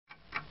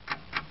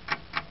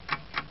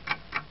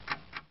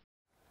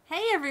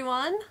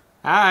everyone!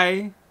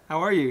 Hi, how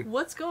are you?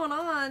 What's going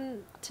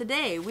on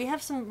today? We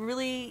have some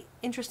really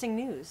interesting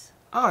news.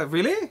 Oh,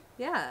 really?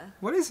 Yeah.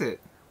 What is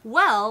it?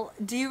 Well,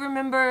 do you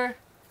remember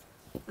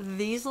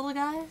these little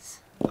guys?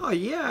 Oh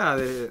yeah,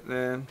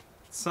 the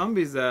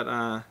zombies that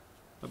my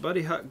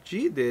buddy Huck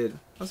G did.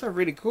 Those are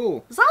really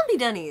cool. Zombie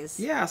Dunnies!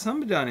 Yeah,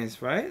 zombie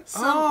Dunnies, right?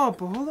 Oh,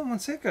 but hold on one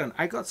second.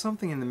 I got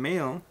something in the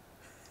mail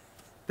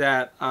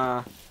that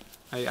I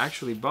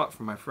actually bought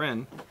for my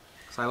friend.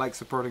 So I like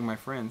supporting my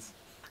friends.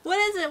 What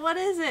is it? What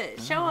is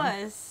it? Show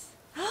us.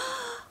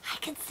 I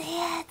can see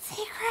it!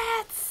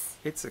 Secrets!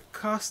 It's a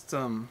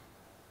custom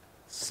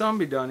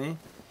zombie Dunny.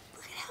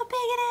 Look at how big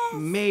it is!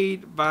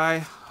 Made by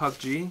Huck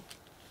G.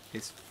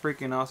 It's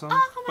freaking awesome.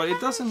 Oh my but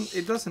gosh.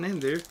 it doesn't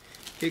end there.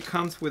 It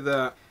comes with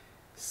a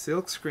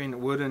silkscreen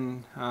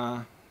wooden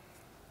sign.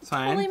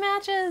 Totally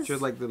matches!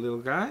 Just like the little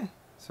guy.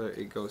 So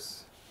it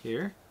goes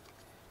here.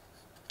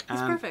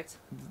 It's perfect.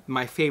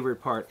 My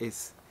favorite part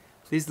is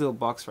this little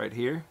box right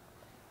here.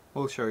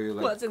 We'll show you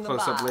like What's in the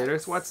close up box? later.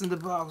 What's in the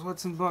box?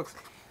 What's in the box?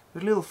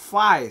 They're little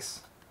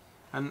flies.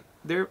 And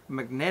they're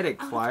magnetic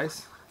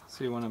flies.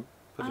 So you want to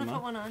put I them want to on?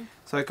 put one on.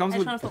 So it comes I just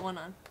with want to put one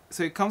on.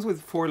 So it comes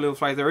with 4 little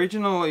flies.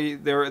 Originally,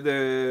 they're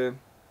the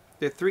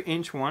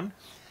 3-inch one.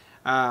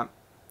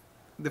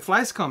 The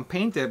flies come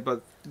painted,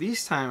 but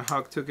this time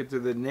Huck took it to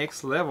the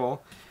next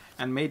level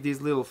and made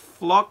these little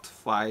flocked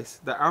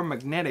flies that are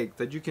magnetic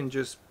that you can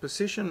just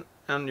position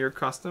on your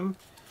custom.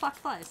 Flocked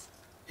flies.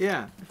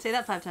 Yeah. Say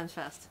that 5 times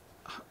fast.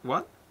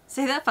 What?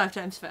 Say that 5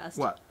 times fast.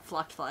 What?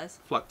 Flocked flies.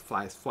 Flocked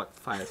flies, flocked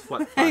flies,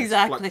 flocked flies,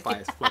 Exactly.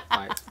 flocked flies, flocked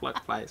flies,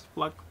 flocked flies,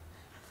 flocked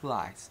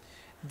flies,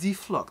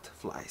 deflocked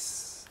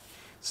flies.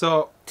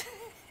 So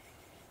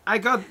I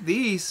got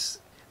these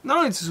not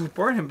only to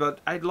support him, but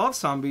I love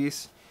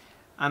zombies,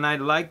 and I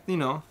like, you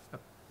know,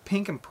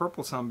 pink and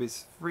purple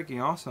zombies,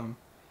 freaking awesome.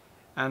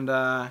 And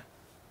All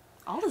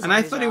the and I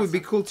zombies thought are it would be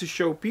awesome. cool to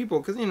show people,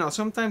 because you know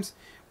sometimes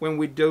when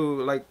we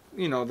do like,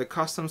 you know, the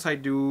customs I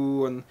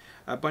do and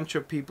a bunch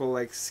of people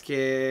like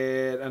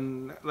scared,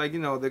 and like, you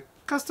know, the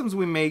customs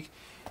we make,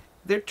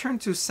 they're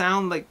turned to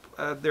sound like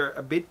they're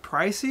a bit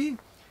pricey,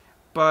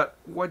 but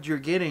what you're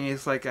getting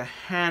is like a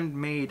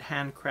handmade,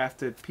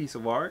 handcrafted piece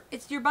of art.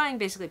 You're buying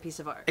basically a piece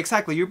of art.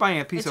 Exactly, you're buying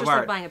a piece It's of just art.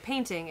 like buying a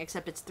painting,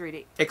 except it's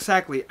 3D.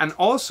 Exactly, and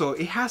also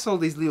it has all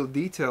these little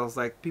details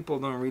like people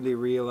don't really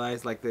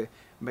realize, like the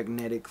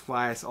magnetic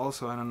flies.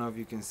 Also, I don't know if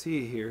you can see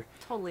it here,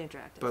 Totally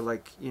interactive. but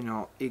like, you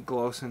know, it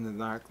glows in the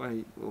dark.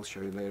 Like, we'll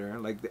show you later.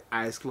 Like the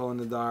eyes glow in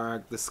the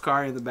dark. The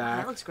scar in the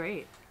back. That looks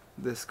great.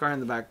 The scar in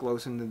the back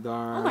glows in the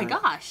dark. Oh my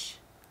gosh.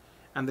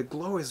 And the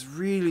glow is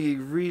really,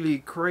 really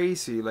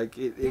crazy. Like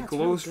it Yeah, it's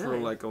glows really for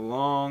good. like a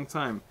long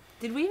time.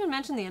 Did we even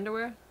mention the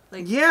underwear?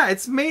 Like, Yeah,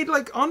 it's made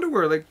like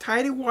underwear, like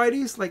tidy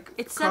whities, like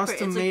It's separate.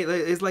 custom It's made.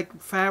 It's like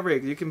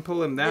fabric. You can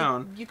pull him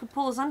down, you could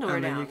pull his underwear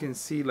and then down. you can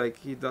see like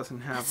he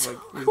doesn't have That's like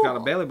so he's got a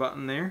cool. belly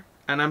button there.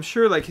 And I'm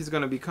sure like he's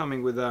gonna be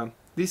coming with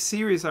these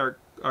series are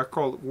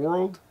called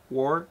World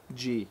War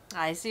G.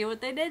 I see what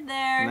they did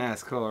there.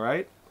 That's cool,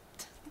 right?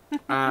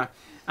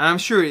 And I'm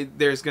sure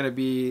there's gonna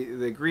be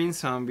the green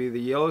zombie, the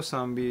yellow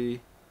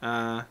zombie,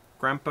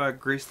 Grandpa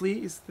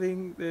Grizzly is the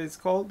thing that it's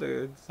called,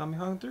 the zombie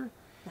hunter.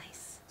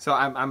 Nice. So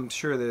I'm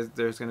sure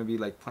there's gonna be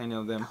like plenty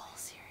of them. The whole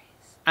series.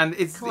 And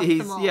Collect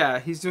them all.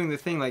 he's doing the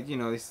thing like, you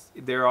know,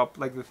 they're up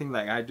like the thing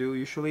like I do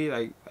usually,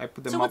 like I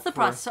put them So up. what's the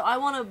process? So I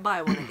want to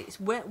buy one of these.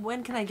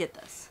 When can I get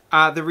this?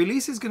 The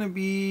release is gonna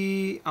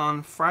be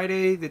on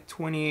Friday the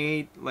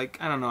 28th. Like,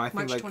 I don't know, I think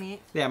March like 28th?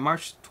 Yeah,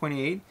 March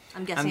 28th.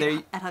 I'm guessing they-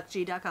 at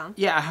huckg.com.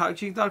 Yeah, at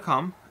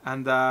hotcheek.com,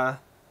 and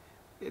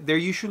they're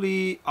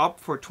usually up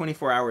for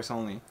 24 hours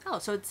only. Oh,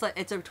 so it's a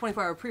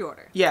 24-hour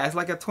pre-order. Yeah, it's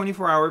like a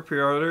 24-hour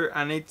pre-order,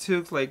 and it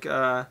took like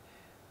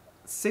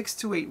 6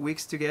 to 8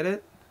 weeks to get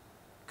it,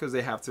 because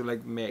they have to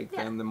like make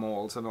Yeah. them the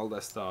molds and all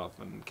that stuff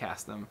and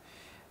cast them.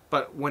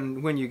 But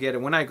when you get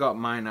it, when I got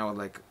mine, I was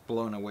like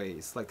blown away.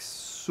 It's like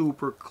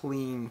super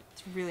clean.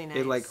 It's really nice.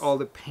 It like all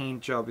the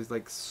paint job is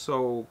like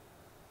so.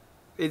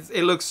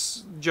 It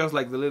looks just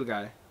like the little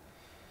guy.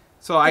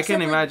 So I can Except,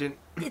 like, imagine.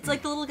 It's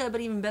like the little guy,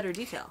 but even better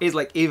detail. It's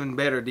like even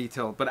better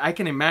detail, but I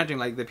can imagine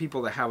like the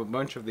people that have a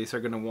bunch of these are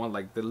gonna want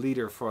like the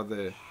leader for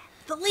the.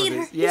 The for leader.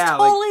 this. He's Yeah,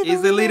 totally like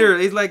he's the leader.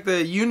 He's like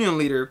the union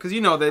leader, because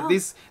you know that Oh,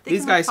 these they can,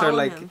 like, guys are follow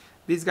like him.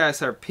 these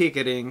guys are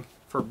picketing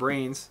for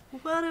brains.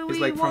 What do It's we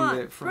like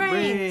want? from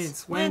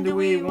brains. When do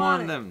we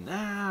want them?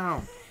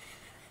 Now.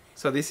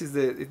 So this is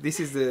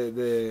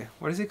the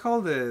what is it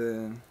called,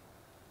 the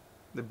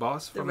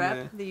boss The from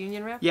rep, the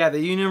union rep. yeah, the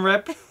union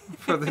rep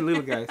for the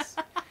little guys.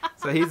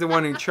 So he's the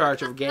one in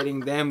charge of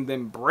getting them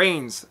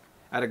brains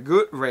at a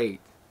good rate.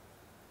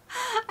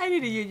 I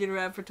need a union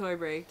rep for Toy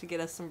Break to get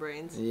us some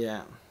brains.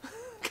 Yeah.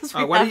 'Cause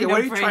we What are have you, no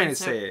what are you trying to brains,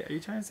 so- say? Are you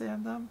trying to say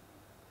I'm dumb?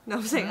 No,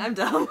 I'm saying I'm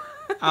dumb.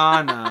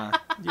 Oh, no.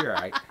 You're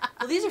right.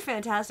 Well, these are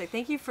fantastic.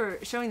 Thank you for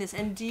showing this.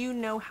 And do you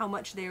know how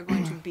much they are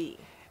going to be?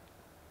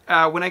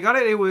 When I got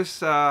it, it was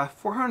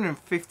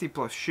 450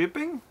 plus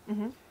shipping.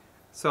 Mm-hmm.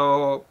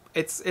 So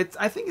it's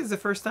I think it's the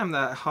first time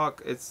that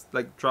Huck it's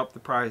like dropped the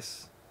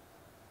price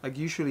Like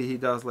usually he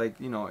does like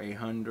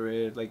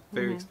 800, like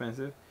very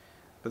expensive,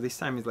 but this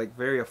time it's like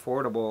very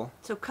affordable.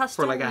 So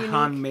custom, for like a unique,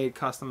 handmade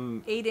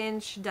custom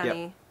 8-inch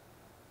Dunny, Yep.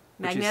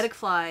 magnetic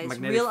flies,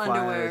 magnetic real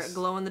underwear, flies.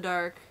 glow in the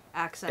dark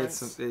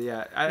accents. It's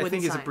I wooden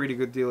think it's a sign. pretty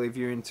good deal if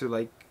you're into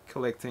like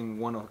collecting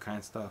one of a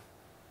kind stuff.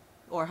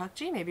 Or Huck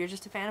G, maybe you're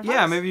just a fan of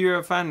Yeah, Hucks. maybe you're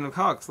a fan of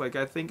Hucks. Like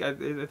I think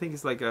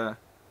it's like a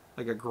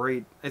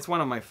great. It's one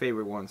of my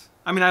favorite ones.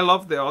 I mean, I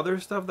love the other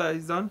stuff that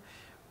he's done,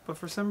 but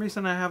for some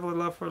reason I have a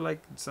love for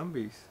like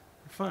zombies.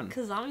 They're fun.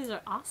 Because zombies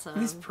are awesome.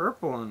 And he's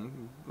purple,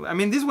 and I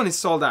mean this one is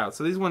sold out,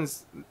 so this one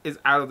is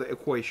out of the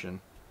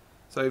equation.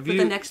 So if but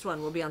the next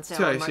one will be on sale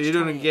on March so you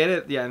don't 28th. get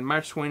it. Yeah, and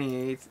March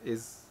 28th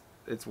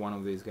it's one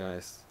of these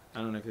guys. I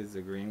don't know if it's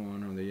the green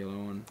one or the yellow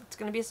one. It's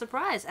going to be a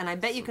surprise. And I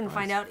bet you can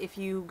find out if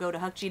you go to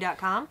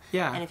huckg.com.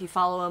 Yeah. And if you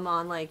follow him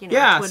on, like,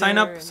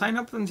 Twitter. Sign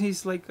up on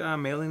his, like,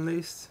 mailing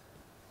list.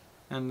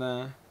 And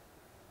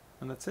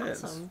that's it.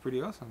 It's Awesome.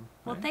 pretty awesome.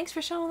 Well, right? thanks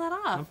for showing that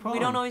off. No problem. We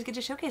don't always get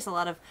to showcase a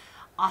lot of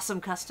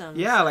awesome customs.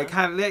 Yeah, so.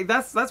 like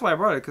that's why I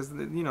brought it, because,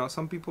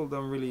 some people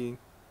don't really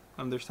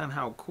understand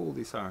how cool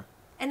these are.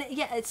 And,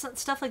 yeah, it's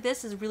stuff like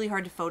this is really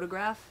hard to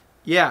photograph.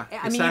 Yeah,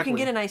 I mean, you can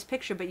get a nice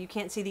picture, but you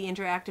can't see the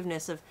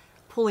interactiveness of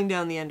pulling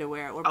down the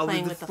underwear or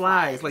playing with the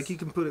flies. Like, you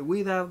can put it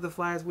without the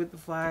flies, with the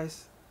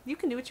flies. You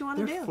can do what you want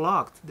to do. They're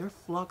flocked. They're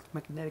flocked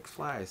magnetic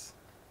flies.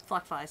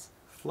 Flock flies.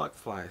 Flocked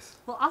flies.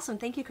 Well, awesome.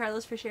 Thank you,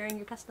 Carlos, for sharing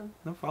your custom.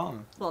 No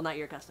problem. Well, not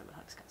your custom, but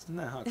Huck's custom.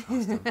 No, Huck's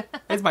custom.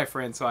 It's my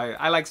friend, so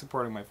I like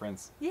supporting my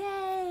friends.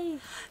 Yay!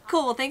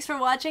 Cool. Well, thanks for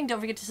watching. Don't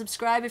forget to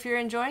subscribe if you're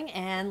enjoying,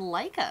 and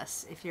like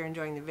us if you're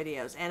enjoying the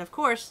videos. And, of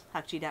course,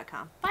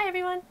 huckg.com. Bye,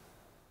 everyone!